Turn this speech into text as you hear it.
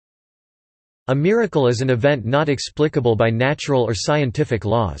A miracle is an event not explicable by natural or scientific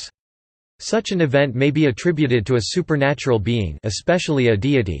laws. Such an event may be attributed to a supernatural being, especially a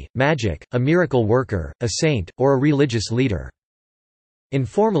deity, magic, a miracle worker, a saint, or a religious leader.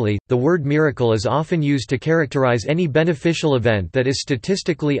 Informally, the word miracle is often used to characterize any beneficial event that is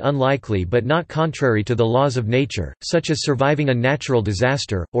statistically unlikely but not contrary to the laws of nature, such as surviving a natural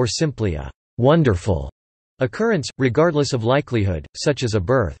disaster, or simply a wonderful occurrence, regardless of likelihood, such as a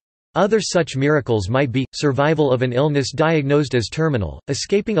birth. Other such miracles might be, survival of an illness diagnosed as terminal,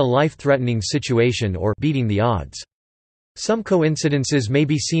 escaping a life-threatening situation, or beating the odds. Some coincidences may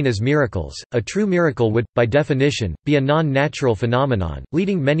be seen as miracles. A true miracle would, by definition, be a non-natural phenomenon,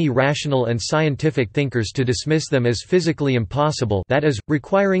 leading many rational and scientific thinkers to dismiss them as physically impossible, that is,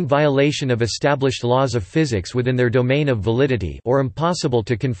 requiring violation of established laws of physics within their domain of validity, or impossible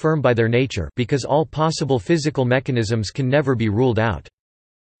to confirm by their nature, because all possible physical mechanisms can never be ruled out.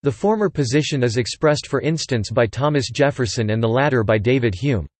 The former position is expressed for instance by Thomas Jefferson and the latter by David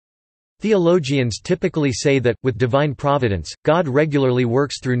Hume. Theologians typically say that, with divine providence, God regularly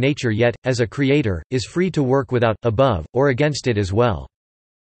works through nature yet, as a creator, is free to work without, above, or against it as well.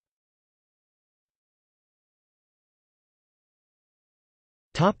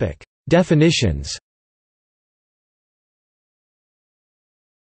 Definitions.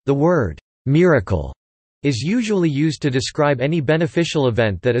 The word miracle is usually used to describe any beneficial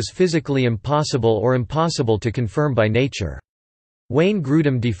event that is physically impossible or impossible to confirm by nature. Wayne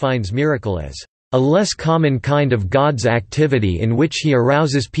Grudem defines miracle as a less common kind of God's activity in which he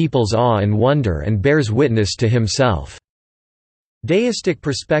arouses people's awe and wonder and bears witness to himself. Deistic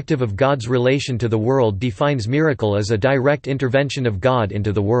perspective of God's relation to the world defines miracle as a direct intervention of God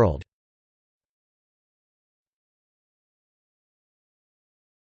into the world.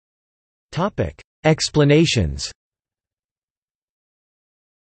 Explanations.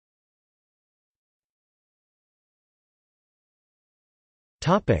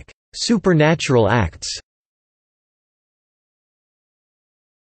 Supernatural acts.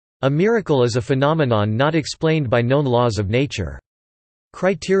 A miracle is a phenomenon not explained by known laws of nature.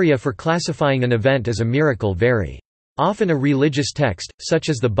 Criteria for classifying an event as a miracle vary. Often a religious text, such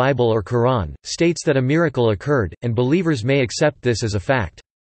as the Bible or Quran, states that a miracle occurred, and believers may accept this as a fact.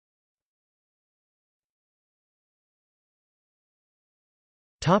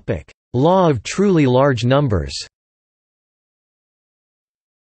 Law of truly large numbers.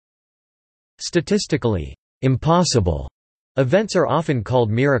 Statistically impossible events are often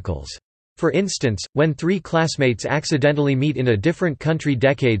called miracles. For instance, when three classmates accidentally meet in a different country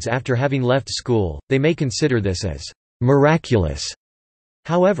decades after having left school, they may consider this as miraculous.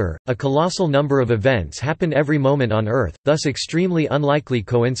 However, a colossal number of events happen every moment on Earth, thus extremely unlikely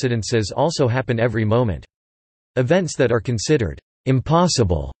coincidences also happen every moment. Events that are considered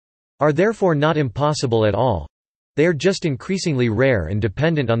impossible are therefore not impossible at all. They are just increasingly rare and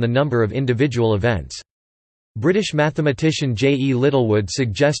dependent on the number of individual events. British mathematician J. E. Littlewood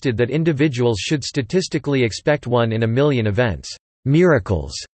suggested that individuals should statistically expect 1 in a million events,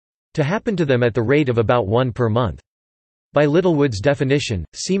 miracles, to happen to them at the rate of about 1 per month. By Littlewood's definition,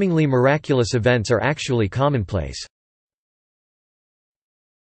 seemingly miraculous events are actually commonplace.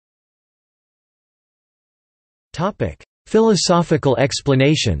 Philosophical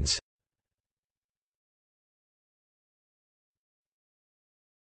explanations.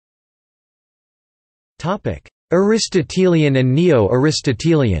 Aristotelian and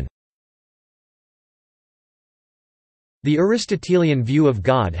Neo-Aristotelian. The Aristotelian view of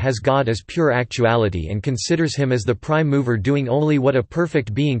God has God as pure actuality and considers him as the prime mover doing only what a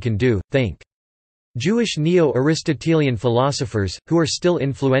perfect being can do, think. Jewish Neo-Aristotelian philosophers, who are still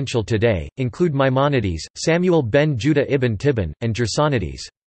influential today, include Maimonides, Samuel ben Judah ibn Tibbon, and Gersonides.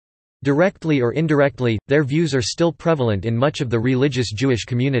 Directly or indirectly, their views are still prevalent in much of the religious Jewish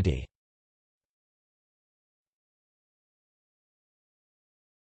community.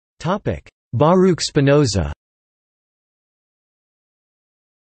 Baruch Spinoza.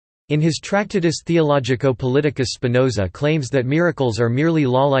 In his Tractatus Theologico-Politicus, Spinoza claims that miracles are merely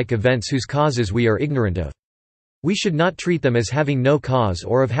law-like events whose causes we are ignorant of. We should not treat them as having no cause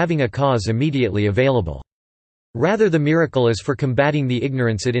or of having a cause immediately available. Rather, the miracle is for combating the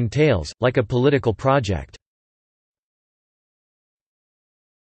ignorance it entails, like a political project.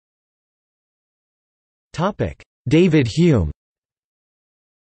 David Hume.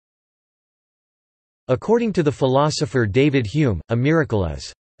 According to the philosopher David Hume, a miracle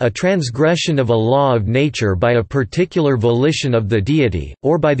is a transgression of a law of nature by a particular volition of the deity,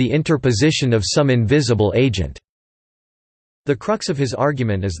 or by the interposition of some invisible agent. The crux of his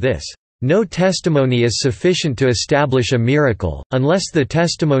argument is this: "No testimony is sufficient to establish a miracle, unless the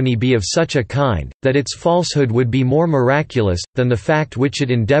testimony be of such a kind, that its falsehood would be more miraculous, than the fact which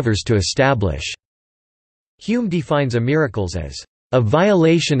it endeavors to establish." Hume defines a miracle as, "a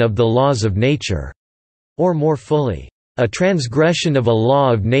violation of the laws of nature," or more fully, "a transgression of a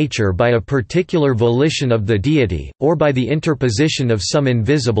law of nature by a particular volition of the deity, or by the interposition of some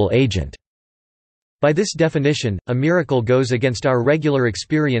invisible agent." By this definition, a miracle goes against our regular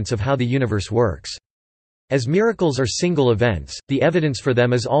experience of how the universe works. As miracles are single events, the evidence for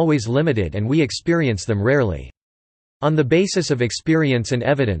them is always limited and we experience them rarely. On the basis of experience and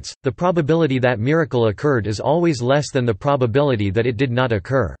evidence, the probability that miracle occurred is always less than the probability that it did not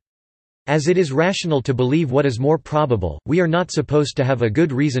occur. As it is rational to believe what is more probable, we are not supposed to have a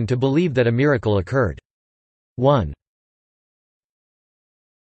good reason to believe that a miracle occurred. 1.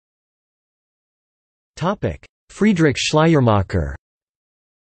 Friedrich Schleiermacher.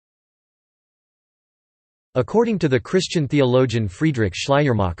 According to the Christian theologian Friedrich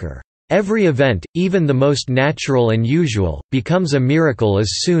Schleiermacher, "Every event, even the most natural and usual, becomes a miracle as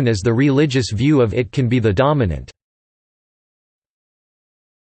soon as the religious view of it can be the dominant."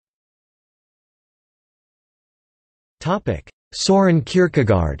 Søren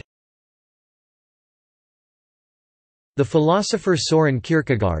Kierkegaard. The philosopher Søren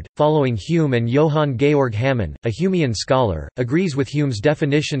Kierkegaard, following Hume and Johann Georg Hamann, a Humean scholar, agrees with Hume's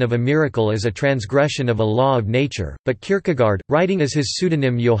definition of a miracle as a transgression of a law of nature, but Kierkegaard, writing as his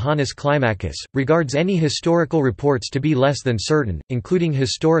pseudonym Johannes Climacus, regards any historical reports to be less than certain, including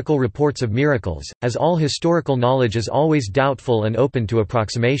historical reports of miracles, as all historical knowledge is always doubtful and open to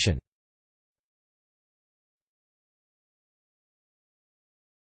approximation.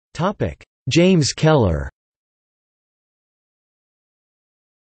 James Keller.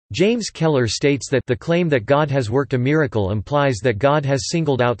 James Keller states that the claim that God has worked a miracle implies that God has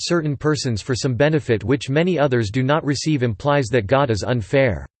singled out certain persons for some benefit which many others do not receive, implies that God is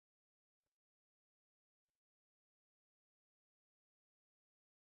unfair.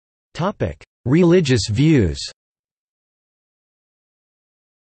 Religious views.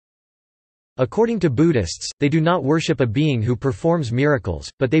 According to Buddhists, they do not worship a being who performs miracles,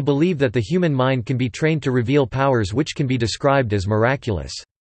 but they believe that the human mind can be trained to reveal powers which can be described as miraculous.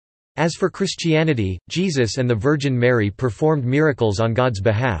 As for Christianity, Jesus and the Virgin Mary performed miracles on God's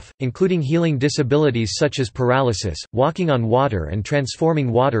behalf, including healing disabilities such as paralysis, walking on water and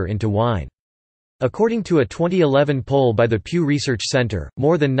transforming water into wine. According to a 2011 poll by the Pew Research Center,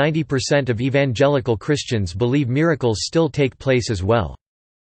 more than 90% of evangelical Christians believe miracles still take place as well.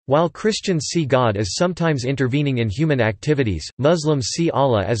 While Christians see God as sometimes intervening in human activities, Muslims see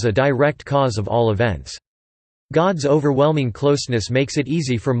Allah as a direct cause of all events. God's overwhelming closeness makes it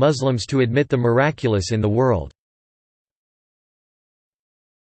easy for Muslims to admit the miraculous in the world.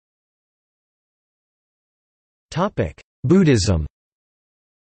 Buddhism.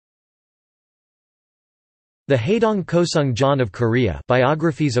 The Haedong Kosung Jon of Korea,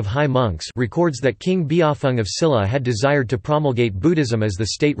 Biographies of High Monks, records that King Beopheung of Silla had desired to promulgate Buddhism as the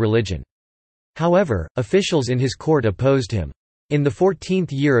state religion. However, officials in his court opposed him. In the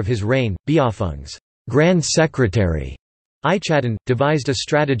 14th year of his reign, Beopheung's Grand Secretary, Ichadon, devised a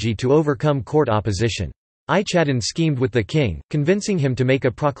strategy to overcome court opposition. Ichadon schemed with the king, convincing him to make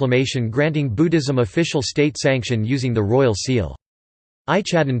a proclamation granting Buddhism official state sanction using the royal seal.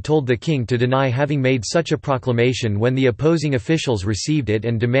 Ichadon told the king to deny having made such a proclamation when the opposing officials received it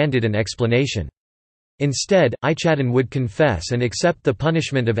and demanded an explanation. Instead, Ichadon would confess and accept the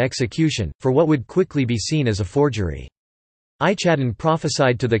punishment of execution, for what would quickly be seen as a forgery. Ichadon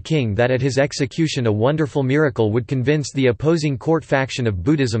prophesied to the king that at his execution a wonderful miracle would convince the opposing court faction of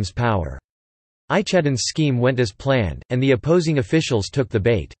Buddhism's power. Ichadon's scheme went as planned, and the opposing officials took the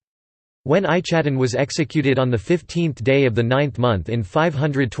bait. When Ichadon was executed on the 15th day of the 9th month in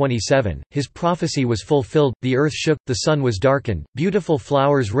 527, his prophecy was fulfilled, the earth shook, the sun was darkened, beautiful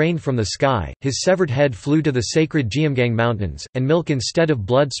flowers rained from the sky, his severed head flew to the sacred Geumgang mountains, and milk instead of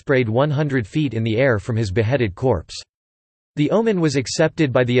blood sprayed 100 feet in the air from his beheaded corpse. The omen was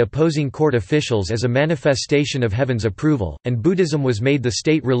accepted by the opposing court officials as a manifestation of heaven's approval, and Buddhism was made the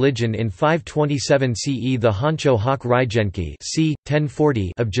state religion in 527 CE. The Honcho Hok Raigenki c.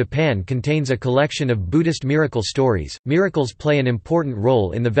 1040 of Japan contains a collection of Buddhist miracle stories. Miracles play an important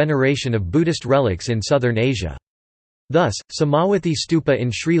role in the veneration of Buddhist relics in southern Asia. Thus, Samawati Stupa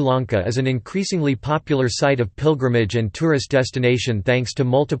in Sri Lanka is an increasingly popular site of pilgrimage and tourist destination thanks to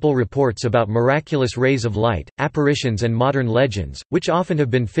multiple reports about miraculous rays of light, apparitions and modern legends, which often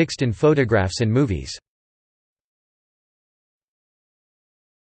have been fixed in photographs and movies.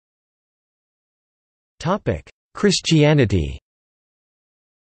 Christianity.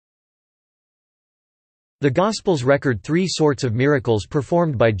 The Gospels record three sorts of miracles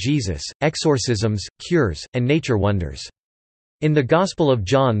performed by Jesus: exorcisms, cures, and nature wonders. In the Gospel of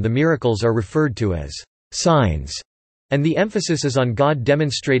John, the miracles are referred to as signs, and the emphasis is on God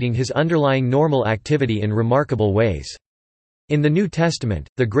demonstrating his underlying normal activity in remarkable ways. In the New Testament,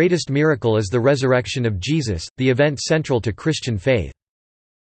 the greatest miracle is the resurrection of Jesus, the event central to Christian faith.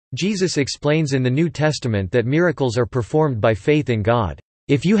 Jesus explains in the New Testament that miracles are performed by faith in God.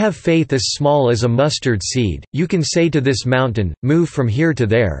 If you have faith as small as a mustard seed, you can say to this mountain, "Move from here to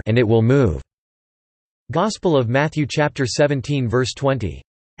there," and it will move. Gospel of Matthew chapter 17 verse 20.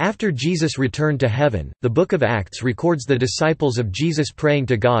 After Jesus returned to heaven, the Book of Acts records the disciples of Jesus praying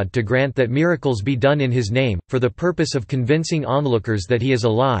to God to grant that miracles be done in his name, for the purpose of convincing onlookers that he is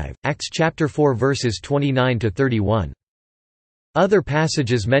alive. Acts chapter 4 verses 29–31. Other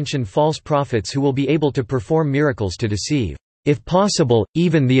passages mention false prophets who will be able to perform miracles to deceive, if possible,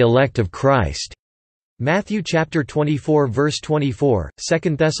 even the elect of Christ. Matthew chapter 24 verse 24,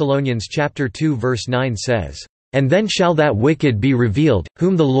 2 Thessalonians chapter 2 verse 9 says, "And then shall that wicked be revealed,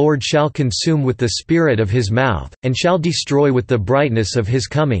 whom the Lord shall consume with the spirit of his mouth, and shall destroy with the brightness of his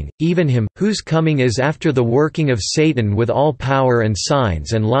coming, even him, whose coming is after the working of Satan with all power and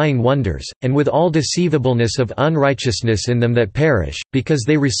signs and lying wonders, and with all deceivableness of unrighteousness in them that perish, because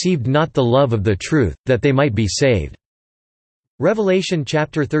they received not the love of the truth, that they might be saved." Revelation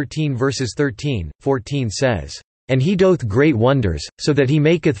chapter 13 verses 13, 14 says, "And he doth great wonders, so that he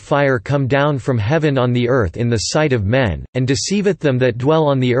maketh fire come down from heaven on the earth in the sight of men, and deceiveth them that dwell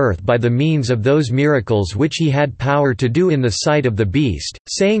on the earth by the means of those miracles which he had power to do in the sight of the beast,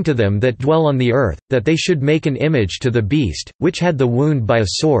 saying to them that dwell on the earth, that they should make an image to the beast, which had the wound by a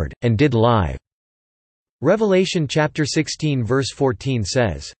sword, and did live." Revelation chapter 16 verse 14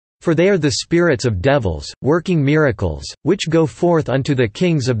 says, "For they are the spirits of devils, working miracles, which go forth unto the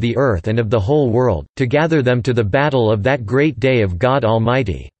kings of the earth and of the whole world, to gather them to the battle of that great day of God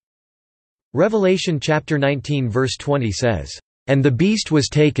Almighty." Revelation chapter 19 verse 20 says, "And the beast was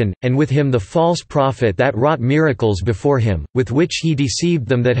taken, and with him the false prophet that wrought miracles before him, with which he deceived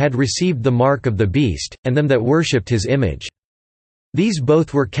them that had received the mark of the beast, and them that worshipped his image. These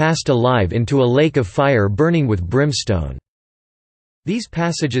both were cast alive into a lake of fire burning with brimstone." These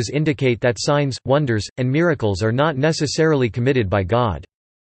passages indicate that signs, wonders, and miracles are not necessarily committed by God.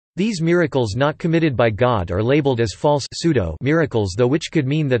 These miracles not committed by God are labeled as false pseudo-miracles, though, which could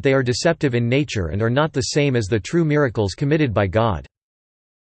mean that they are deceptive in nature and are not the same as the true miracles committed by God.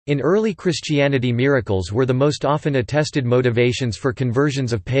 In early Christianity, miracles were the most often attested motivations for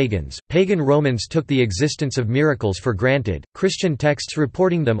conversions of pagans. Pagan Romans took the existence of miracles for granted. Christian texts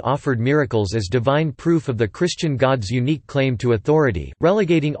reporting them offered miracles as divine proof of the Christian God's unique claim to authority,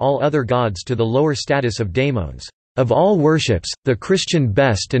 relegating all other gods to the lower status of daemons. Of all worships, the Christian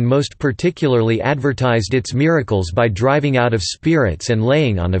best and most particularly advertised its miracles by driving out of spirits and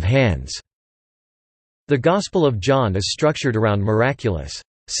laying on of hands. The Gospel of John is structured around miraculous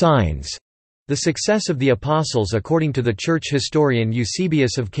signs. The success of the apostles, according to the church historian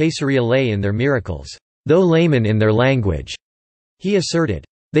Eusebius of Caesarea, lay in their miracles. Though laymen in their language, he asserted,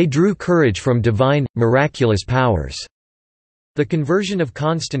 they drew courage from divine, miraculous powers. The conversion of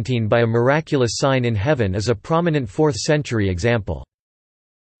Constantine by a miraculous sign in heaven is a prominent 4th-century example.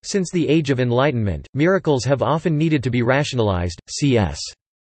 Since the Age of Enlightenment, miracles have often needed to be rationalized. C.S.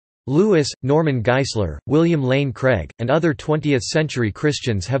 Lewis, Norman Geisler, William Lane Craig, and other 20th-century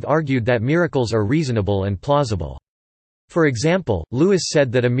Christians have argued that miracles are reasonable and plausible. For example, Lewis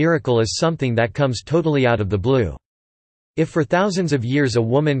said that a miracle is something that comes totally out of the blue. If for thousands of years a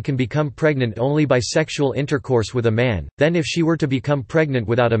woman can become pregnant only by sexual intercourse with a man, then if she were to become pregnant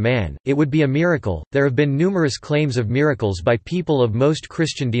without a man, it would be a miracle. There have been numerous claims of miracles by people of most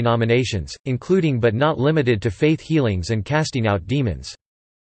Christian denominations, including but not limited to faith healings and casting out demons.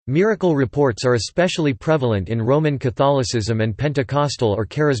 Miracle reports are especially prevalent in Roman Catholicism and Pentecostal or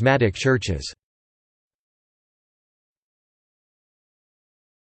Charismatic churches.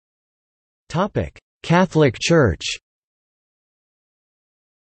 Catholic Church.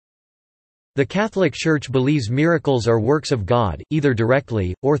 The Catholic Church believes miracles are works of God, either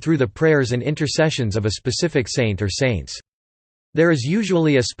directly, or through the prayers and intercessions of a specific saint or saints. There is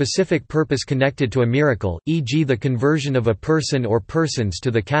usually a specific purpose connected to a miracle, e.g. the conversion of a person or persons to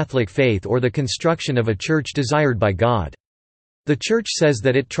the Catholic faith or the construction of a church desired by God. The Church says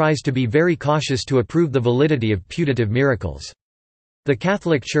that it tries to be very cautious to approve the validity of putative miracles. The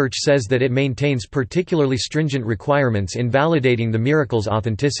Catholic Church says that it maintains particularly stringent requirements in validating the miracle's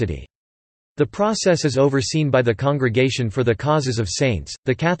authenticity. The process is overseen by the Congregation for the Causes of Saints.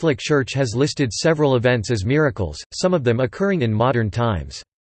 The Catholic Church has listed several events as miracles, some of them occurring in modern times.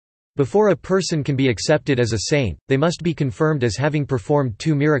 Before a person can be accepted as a saint, they must be confirmed as having performed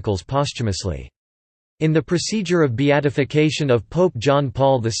 2 miracles posthumously. In the procedure of beatification of Pope John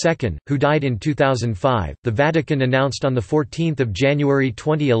Paul II, who died in 2005, the Vatican announced on 14 January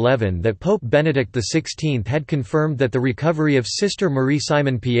 2011 that Pope Benedict XVI had confirmed that the recovery of Sister Marie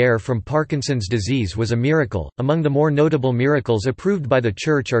Simon Pierre from Parkinson's disease was a miracle. Among the more notable miracles approved by the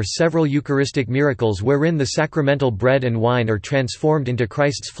Church are several Eucharistic miracles wherein the sacramental bread and wine are transformed into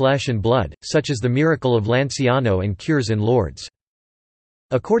Christ's flesh and blood, such as the miracle of Lanciano and cures in Lourdes.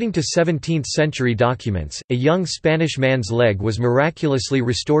 According to 17th-century documents, a young Spanish man's leg was miraculously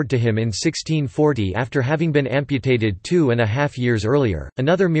restored to him in 1640 after having been amputated 2.5 years earlier.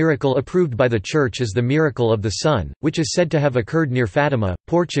 Another miracle approved by the Church is the miracle of the sun, which is said to have occurred near Fatima,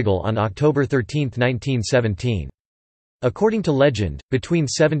 Portugal on October 13, 1917. According to legend, between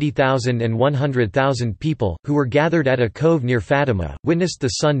 70,000 and 100,000 people, who were gathered at a cove near Fatima, witnessed the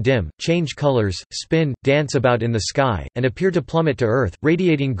sun dim, change colors, spin, dance about in the sky, and appear to plummet to earth,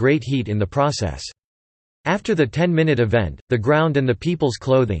 radiating great heat in the process. After the 10-minute event, the ground and the people's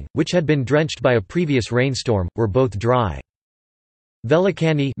clothing, which had been drenched by a previous rainstorm, were both dry.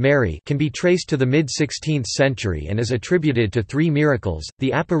 Velicani Mary can be traced to the mid-16th century and is attributed to 3 miracles: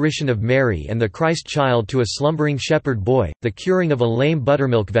 the apparition of Mary and the Christ child to a slumbering shepherd boy, the curing of a lame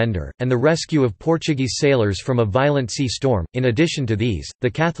buttermilk vendor, and the rescue of Portuguese sailors from a violent sea storm. In addition to these,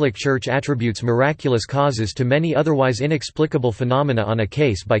 the Catholic Church attributes miraculous causes to many otherwise inexplicable phenomena on a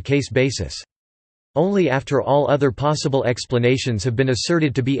case-by-case basis. Only after all other possible explanations have been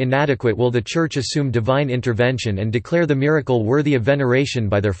asserted to be inadequate will the Church assume divine intervention and declare the miracle worthy of veneration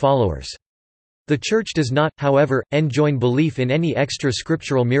by their followers. The Church does not, however, enjoin belief in any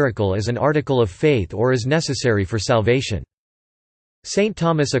extra-scriptural miracle as an article of faith or as necessary for salvation. Saint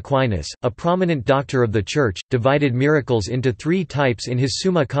Thomas Aquinas, a prominent doctor of the Church, divided miracles into 3 types in his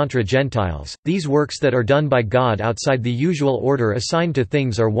Summa contra Gentiles. These works that are done by God outside the usual order assigned to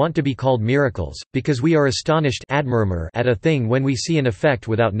things are wont to be called miracles, because we are astonished at a thing when we see an effect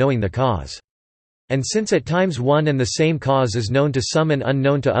without knowing the cause. And since at times one and the same cause is known to some and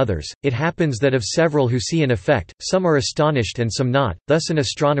unknown to others, it happens that of several who see an effect, some are astonished and some not. Thus an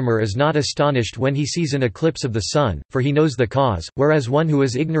astronomer is not astonished when he sees an eclipse of the sun, for he knows the cause, whereas one who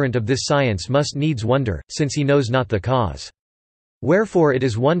is ignorant of this science must needs wonder, since he knows not the cause. Wherefore it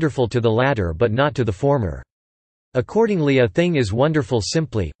is wonderful to the latter but not to the former. Accordingly a thing is wonderful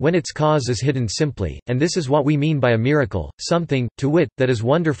simply, when its cause is hidden simply, and this is what we mean by a miracle, something, to wit, that is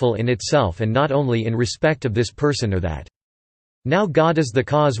wonderful in itself and not only in respect of this person or that. Now God is the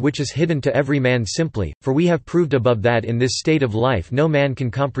cause which is hidden to every man simply, for we have proved above that in this state of life no man can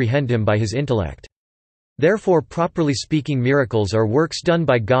comprehend him by his intellect. Therefore properly speaking miracles are works done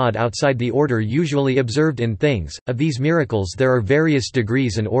by God outside the order usually observed in things. Of these miracles there are various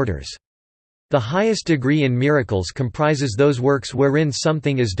degrees and orders. The highest degree in miracles comprises those works wherein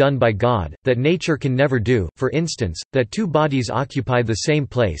something is done by God, that nature can never do, for instance, that 2 bodies occupy the same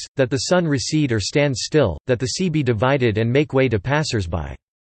place, that the sun recede or stand still, that the sea be divided and make way to passers-by.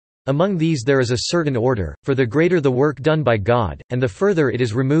 Among these there is a certain order, for the greater the work done by God, and the further it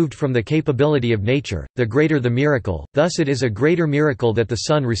is removed from the capability of nature, the greater the miracle. Thus it is a greater miracle that the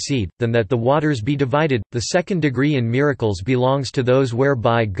sun recede, than that the waters be divided. The second degree in miracles belongs to those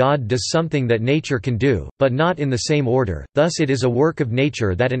whereby God does something that nature can do, but not in the same order. Thus it is a work of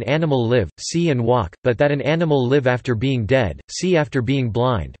nature that an animal live, see and walk, but that an animal live after being dead, see after being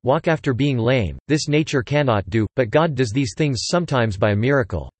blind, walk after being lame, this nature cannot do, but God does these things sometimes by a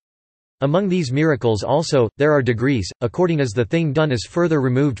miracle. Among these miracles also, there are degrees, according as the thing done is further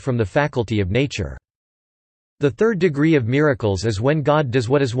removed from the faculty of nature. The third degree of miracles is when God does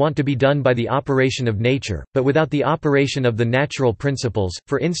what is wont to be done by the operation of nature, but without the operation of the natural principles,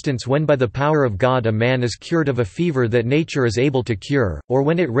 for instance when by the power of God a man is cured of a fever that nature is able to cure, or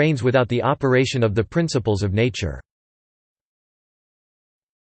when it rains without the operation of the principles of nature.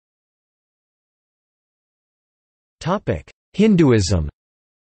 Hinduism.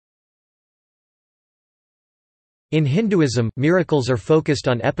 In Hinduism, miracles are focused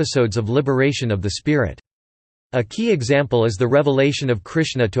on episodes of liberation of the spirit. A key example is the revelation of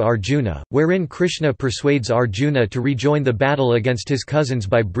Krishna to Arjuna, wherein Krishna persuades Arjuna to rejoin the battle against his cousins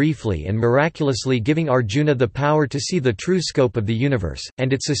by briefly and miraculously giving Arjuna the power to see the true scope of the universe,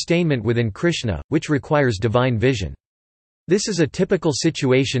 and its sustainment within Krishna, which requires divine vision. This is a typical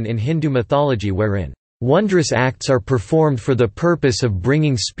situation in Hindu mythology wherein wondrous acts are performed for the purpose of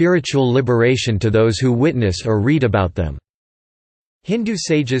bringing spiritual liberation to those who witness or read about them. Hindu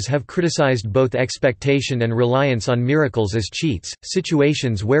sages have criticized both expectation and reliance on miracles as cheats,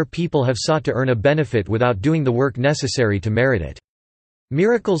 situations where people have sought to earn a benefit without doing the work necessary to merit it.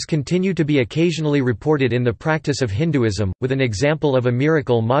 Miracles continue to be occasionally reported in the practice of Hinduism, with an example of a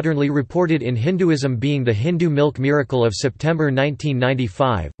miracle modernly reported in Hinduism being the Hindu milk miracle of September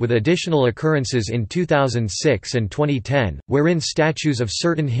 1995, with additional occurrences in 2006 and 2010, wherein statues of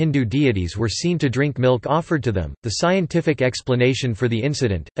certain Hindu deities were seen to drink milk offered to them. The scientific explanation for the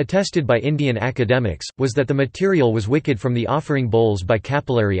incident, attested by Indian academics, was that the material was wicked from the offering bowls by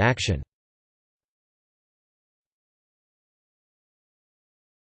capillary action.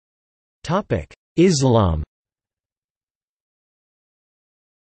 Islam.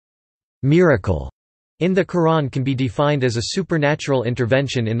 Miracle in the Quran can be defined as a supernatural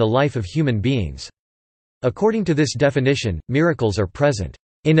intervention in the life of human beings. According to this definition, miracles are present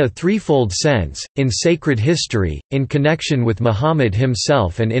in a threefold sense, in sacred history, in connection with Muhammad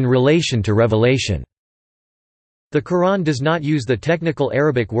himself and in relation to revelation. The Quran does not use the technical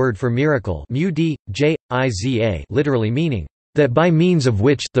Arabic word for miracle literally meaning that by means of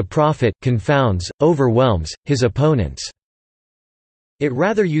which the prophet confounds, overwhelms, his opponents. It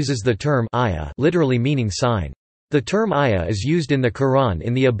rather uses the term ayah, literally meaning sign. The term ayah is used in the Quran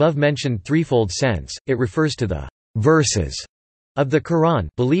in the above-mentioned threefold sense. It refers to the verses of the Quran,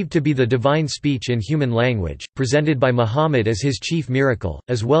 believed to be the divine speech in human language, presented by Muhammad as his chief miracle,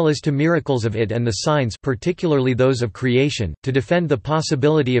 as well as to miracles of it and the signs, particularly those of creation, to defend the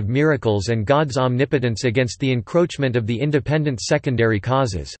possibility of miracles and God's omnipotence against the encroachment of the independent secondary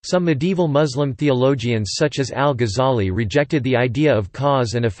causes. Some medieval Muslim theologians such as al-Ghazali rejected the idea of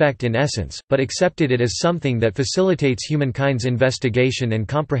cause and effect in essence, but accepted it as something that facilitates humankind's investigation and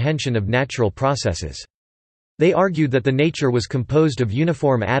comprehension of natural processes. They argued that the nature was composed of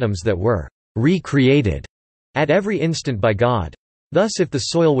uniform atoms that were recreated at every instant by God. Thus if the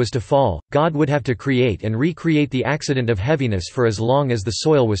soil was to fall, God would have to create and recreate the accident of heaviness for as long as the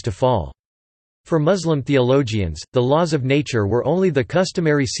soil was to fall. For Muslim theologians, the laws of nature were only the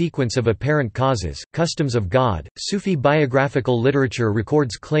customary sequence of apparent causes, customs of God. Sufi biographical literature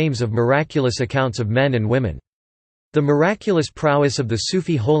records claims of miraculous accounts of men and women. The miraculous prowess of the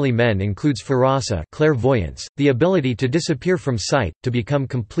Sufi holy men includes firasa, clairvoyance, the ability to disappear from sight, to become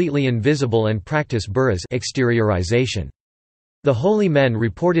completely invisible, and practice buraz, exteriorization. The holy men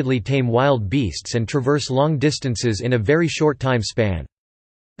reportedly tame wild beasts and traverse long distances in a very short time span.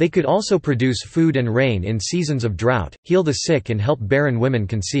 They could also produce food and rain in seasons of drought, heal the sick and help barren women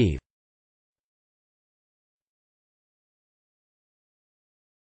conceive.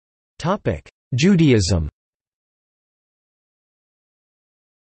 Judaism.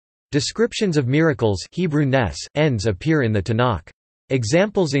 Descriptions of miracles Hebrew nes, ends appear in the Tanakh.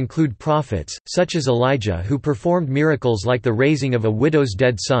 Examples include prophets, such as Elijah who performed miracles like the raising of a widow's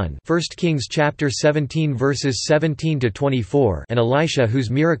dead son 1 Kings chapter 17 verses 17–24 and Elisha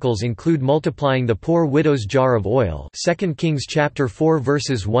whose miracles include multiplying the poor widow's jar of oil 2 Kings chapter 4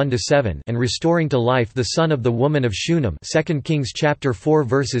 verses 1–7 and restoring to life the son of the woman of Shunem 2 Kings chapter 4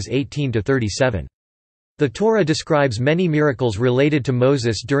 verses 18–37. The Torah describes many miracles related to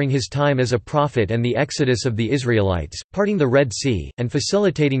Moses during his time as a prophet, and the exodus of the Israelites, parting the Red Sea, and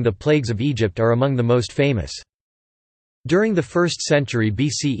facilitating the plagues of Egypt are among the most famous. During the 1st century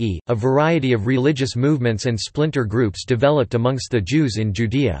BCE, a variety of religious movements and splinter groups developed amongst the Jews in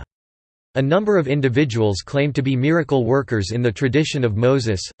Judea. A number of individuals claimed to be miracle workers in the tradition of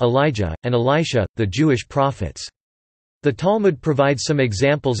Moses, Elijah, and Elisha, the Jewish prophets. The Talmud provides some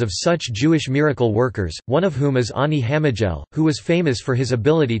examples of such Jewish miracle workers, one of whom is Ani Hamagel, who was famous for his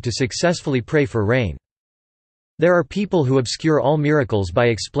ability to successfully pray for rain. There are people who obscure all miracles by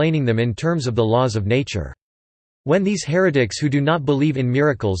explaining them in terms of the laws of nature. When these heretics who do not believe in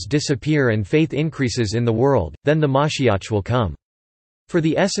miracles disappear and faith increases in the world, then the Mashiach will come. For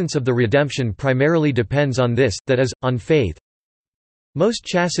the essence of the redemption primarily depends on this, that is, on faith. Most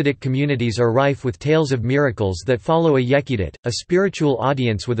Chassidic communities are rife with tales of miracles that follow a yekhidat, a spiritual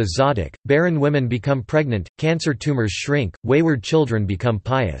audience with a tzaddik. Barren women become pregnant, cancer tumors shrink, wayward children become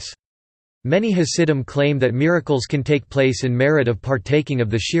pious. Many Hasidim claim that miracles can take place in merit of partaking of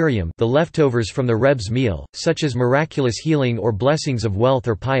the shiriyim, the leftovers from the Rebbe's meal, such as miraculous healing or blessings of wealth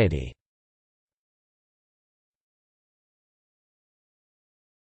or piety.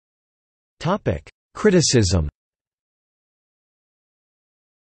 Criticism.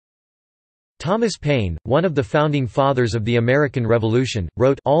 Thomas Paine, one of the founding fathers of the American Revolution,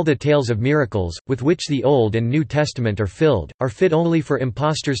 wrote, "All the tales of miracles, with which the Old and New Testament are filled, are fit only for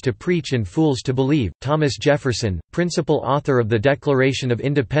impostors to preach and fools to believe." Thomas Jefferson, principal author of the Declaration of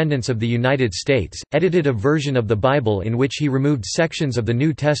Independence of the United States, edited a version of the Bible in which he removed sections of the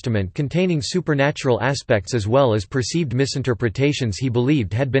New Testament containing supernatural aspects as well as perceived misinterpretations he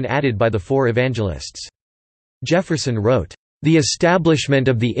believed had been added by the four evangelists. Jefferson wrote, The establishment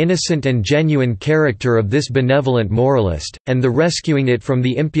of the innocent and genuine character of this benevolent moralist, and the rescuing it from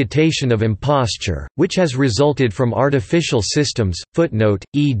the imputation of imposture, which has resulted from artificial systems, footnote,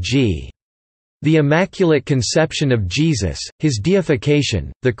 e.g. the Immaculate Conception of Jesus, his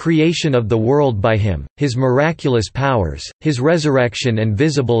deification, the creation of the world by him, his miraculous powers, his resurrection and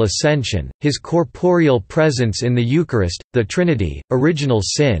visible ascension, his corporeal presence in the Eucharist, the Trinity, original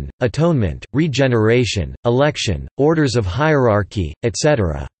sin, atonement, regeneration, election, orders of hierarchy,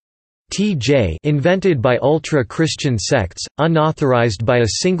 etc. T.J. invented by ultra-Christian sects, unauthorized by a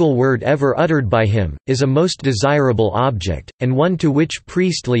single word ever uttered by him, is a most desirable object, and one to which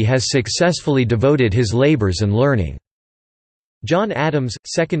Priestley has successfully devoted his labors and learning. John Adams,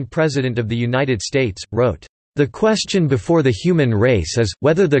 second President of the United States, wrote, "The question before the human race is,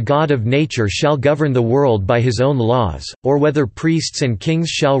 whether the God of nature shall govern the world by his own laws, or whether priests and kings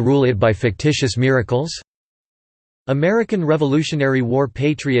shall rule it by fictitious miracles?" American Revolutionary War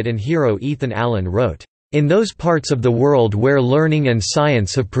patriot and hero Ethan Allen wrote, "In those parts of the world where learning and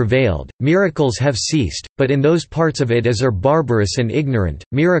science have prevailed, miracles have ceased, but in those parts of it as are barbarous and ignorant,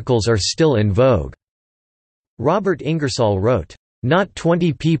 miracles are still in vogue." Robert Ingersoll wrote, "Not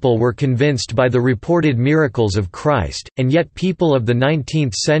 20 people were convinced by the reported miracles of Christ, and yet people of the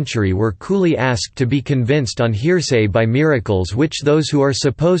 19th century were coolly asked to be convinced on hearsay by miracles which those who are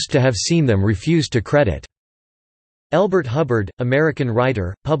supposed to have seen them refuse to credit." Elbert Hubbard, American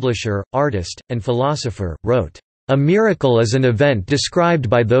writer, publisher, artist, and philosopher, wrote, "A miracle is an event described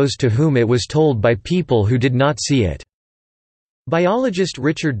by those to whom it was told by people who did not see it." Biologist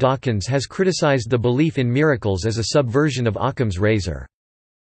Richard Dawkins has criticized the belief in miracles as a subversion of Occam's razor.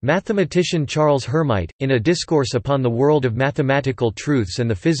 Mathematician Charles Hermite, in a discourse upon the world of mathematical truths and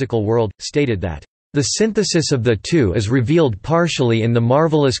the physical world, stated that the synthesis of the two is revealed partially in the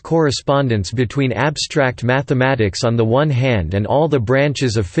marvelous correspondence between abstract mathematics on the one hand and all the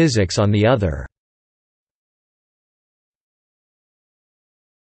branches of physics on the other.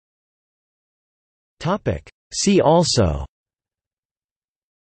 See also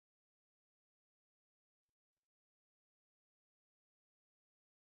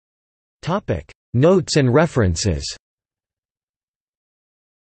Notes and references.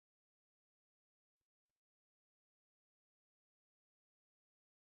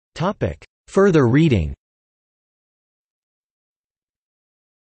 Further reading.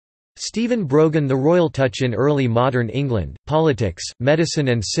 Stephen Brogan, The Royal Touch in Early Modern England, Politics, Medicine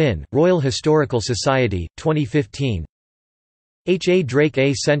and Sin, Royal Historical Society, 2015. H. A. Drake,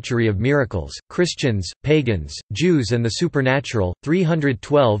 A Century of Miracles, Christians, Pagans, Jews and the Supernatural,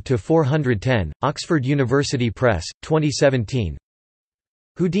 312–410, Oxford University Press, 2017.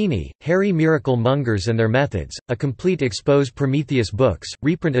 Houdini, Harry Miracle Mongers and Their Methods, A Complete Expose Prometheus Books,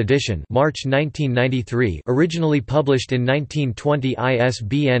 reprint edition March 1993, originally published in 1920,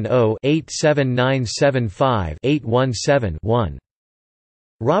 ISBN 0-87975-817-1.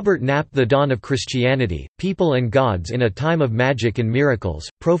 Robert Knapp, The Dawn of Christianity, People and Gods in a Time of Magic and Miracles,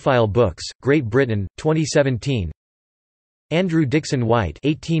 Profile Books, Great Britain, 2017. Andrew Dixon White,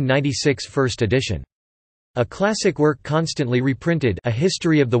 1896, first edition. A classic work constantly reprinted, A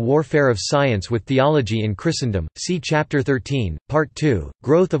History of the Warfare of Science with Theology in Christendom, see Chapter 13, Part 2,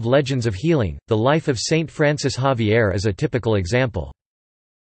 Growth of Legends of Healing, The Life of Saint Francis Xavier as a typical example.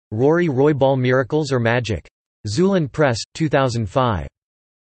 Rory Roybal, Miracles or Magic? Zulin Press, 2005.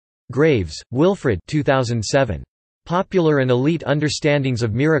 Graves, Wilfred, 2007. Popular and Elite Understandings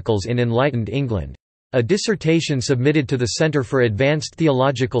of Miracles in Enlightened England. A dissertation submitted to the Center for Advanced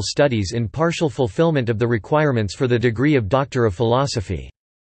Theological Studies in partial fulfillment of the requirements for the degree of Doctor of Philosophy.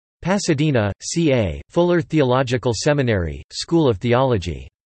 Pasadena, CA, Fuller Theological Seminary, School of Theology.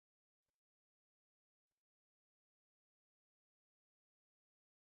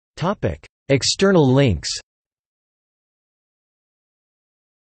 External links.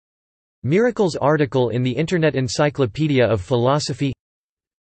 Miracles article in the Internet Encyclopedia of Philosophy.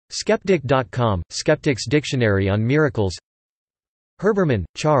 Skeptic.com, Skeptics Dictionary on Miracles. Herbermann,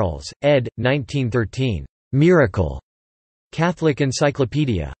 Charles, ed. 1913. Miracle. Catholic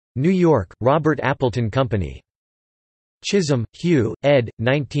Encyclopedia. New York, Robert Appleton Company. Chisholm, Hugh, ed.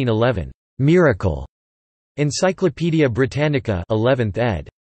 1911. Miracle. Encyclopaedia Britannica 11th ed.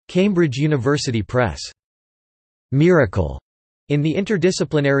 Cambridge University Press. Miracle. In the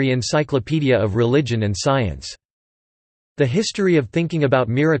Interdisciplinary Encyclopedia of Religion and Science. The History of Thinking About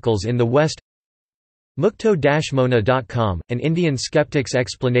Miracles in the West. Mukto-mona.com, An Indian Skeptic's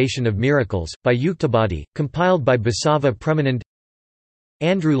Explanation of Miracles, by Yukthabadi, compiled by Basava Premanand.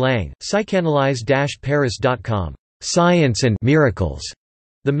 Andrew Lang, Psychanalyze-Paris.com, Science and Miracles,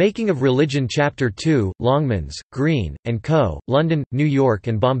 The Making of Religion Chapter 2, Longmans, Green, and Co., London, New York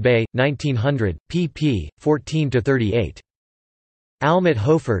and Bombay, 1900, pp. 14–38. Almut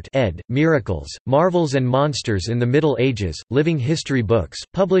Hofert ed., Miracles, Marvels and Monsters in the Middle Ages, Living History Books,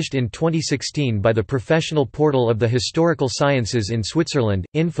 published in 2016 by the Professional Portal of the Historical Sciences in Switzerland,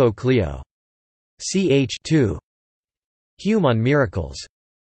 Info Clio. Ch. 2. Hume on Miracles.